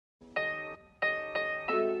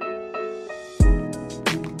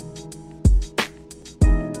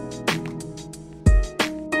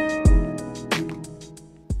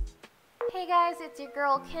it's your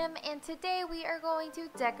girl Kim, and today we are going to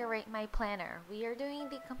decorate my planner. We are doing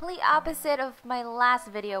the complete opposite of my last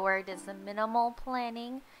video where I did some minimal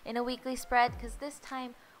planning in a weekly spread, because this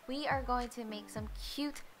time we are going to make some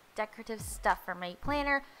cute decorative stuff for my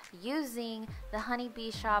planner using the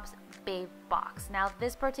HoneyB Shop's Babe Box. Now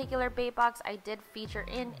this particular Babe Box I did feature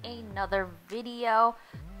in another video,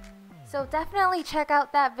 so definitely check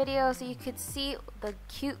out that video so you could see the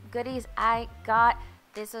cute goodies I got.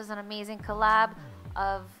 This was an amazing collab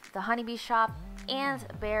of the HoneyB Shop and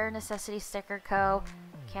Bare Necessities Sticker Co.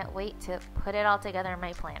 Can't wait to put it all together in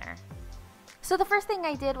my planner. So the first thing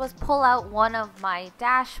I did was pull out one of my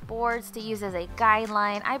dashboards to use as a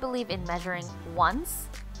guideline. I believe in measuring once.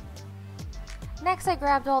 Next, I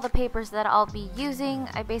grabbed all the papers that I'll be using.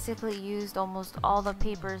 I basically used almost all the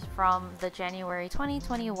papers from the January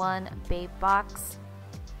 2021 Babe Box.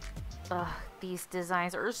 Ugh, these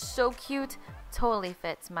designs are so cute. Totally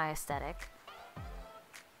fits my aesthetic.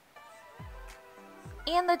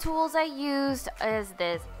 And the tools I used is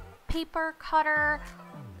this paper cutter,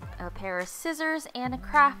 a pair of scissors, and a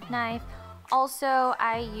craft knife. Also,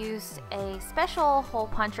 I used a special hole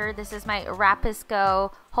puncher. This is my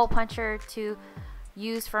rapesco hole puncher to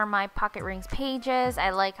use for my pocket rings pages.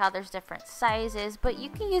 I like how there's different sizes, but you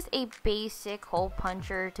can use a basic hole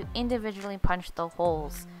puncher to individually punch the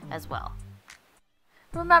holes as well.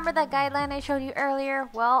 Remember that guideline I showed you earlier?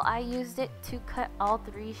 Well, I used it to cut all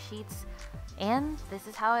 3 sheets, and this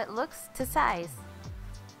is how it looks to size.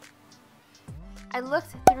 I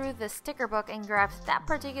looked through the sticker book and grabbed that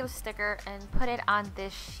particular sticker and put it on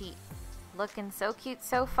this sheet. Looking so cute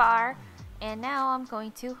so far, and now I'm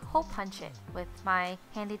going to hole punch it with my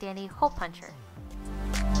handy dandy hole puncher.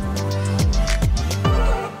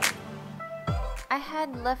 I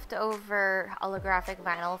had leftover holographic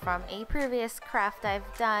vinyl from a previous craft I've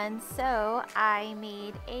done, so I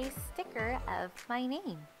made a sticker of my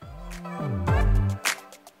name.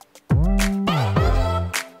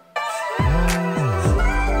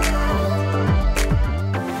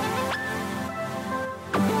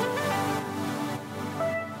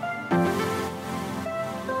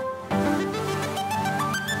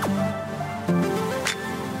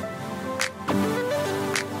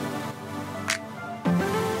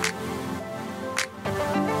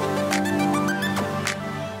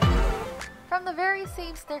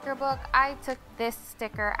 Same sticker book, I took this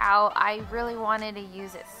sticker out. I really wanted to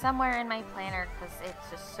use it somewhere in my planner because it's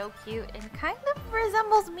just so cute and kind of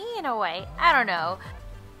resembles me in a way. I don't know.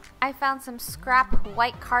 I found some scrap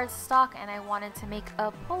white cardstock and I wanted to make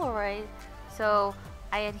a Polaroid, so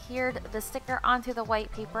I adhered the sticker onto the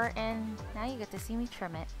white paper, and now you get to see me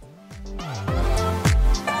trim it.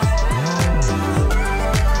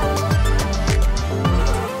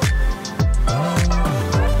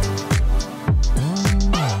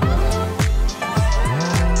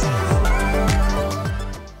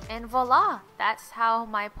 Voila! That's how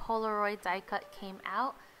my Polaroid die cut came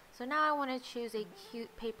out. So now I want to choose a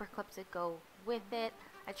cute paper clip to go with it.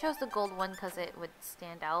 I chose the gold one because it would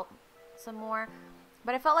stand out some more,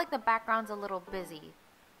 but I felt like the background's a little busy.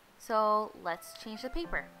 So let's change the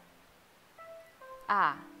paper.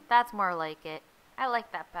 Ah, that's more like it. I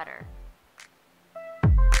like that better.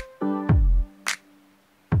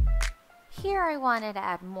 Here I wanted to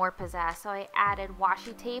add more pizzazz, so I added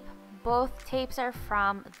washi tape. Both tapes are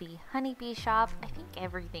from the HoneyB Shop. I think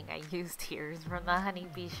everything I used here is from the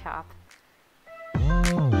HoneyB Shop.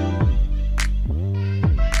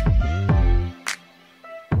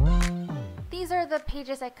 These are the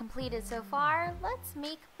pages I completed so far. Let's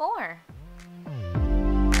make more.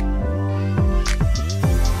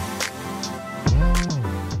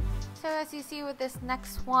 So as you see with this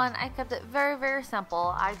next one, I kept it very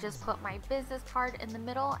simple. I just put my business card in the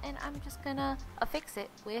middle, and I'm just gonna affix it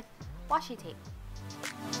with washi tape.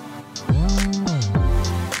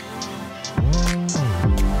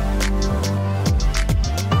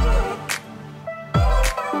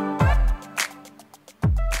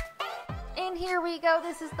 And here we go.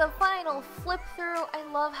 This is the final flip through. I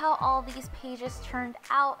love how all these pages turned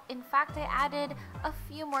out. In fact, I added a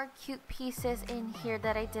few more cute pieces in here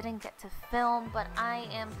that I didn't get to film, but I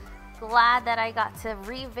am glad that I got to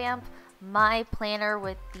revamp my planner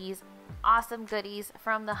with these awesome goodies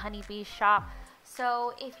from the HoneyB Shop.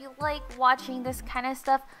 So if you like watching this kind of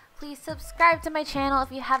stuff, please subscribe to my channel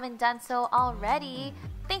if you haven't done so already.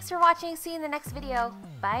 Thanks for watching. See you in the next video.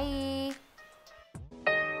 Bye.